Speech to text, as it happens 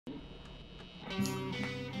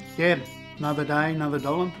Yeah, another day, another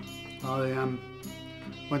dollar. I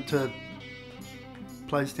went to a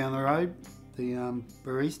place down the road, the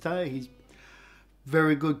barista. He's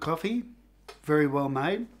very good coffee, very well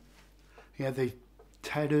made. He had these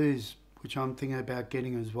tattoos, which I'm thinking about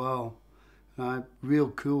getting as well. Real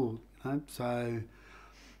cool. So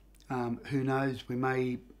who knows? We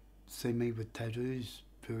may see me with tattoos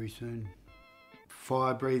very soon.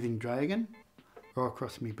 Fire-breathing dragon right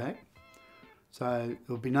across my back. So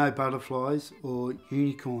there'll be no butterflies or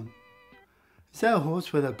unicorn. Is that a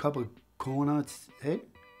horse with a cob of corn on its head?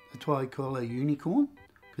 That's why I call it a unicorn,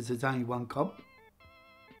 because there's only one cob.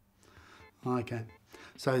 Okay,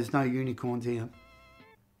 so there's no unicorns here.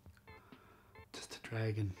 Just a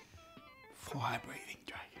dragon. Fire-breathing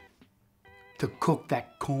dragon. To cook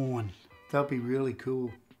that corn. That'll be really cool.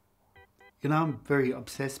 You know, I'm very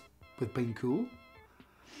obsessed with being cool.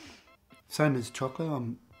 Same as chocolate.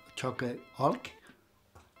 I'm a chocoholic.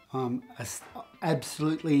 I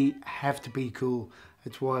absolutely have to be cool.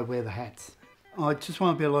 That's why I wear the hats. I just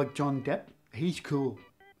want to be like John Depp. He's cool.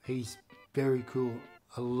 He's very cool.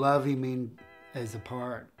 I love him as a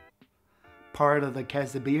pirate. Pirate of the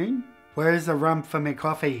Caribbean. Where's the rum for my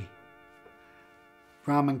coffee?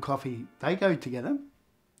 Rum and coffee, they go together.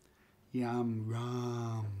 Yum,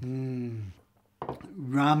 rum.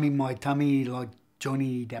 Rum in my tummy like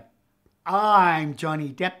Johnny Depp. I'm Johnny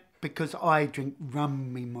Depp because I drink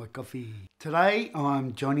rum in my coffee. Today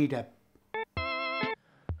I'm Johnny Depp.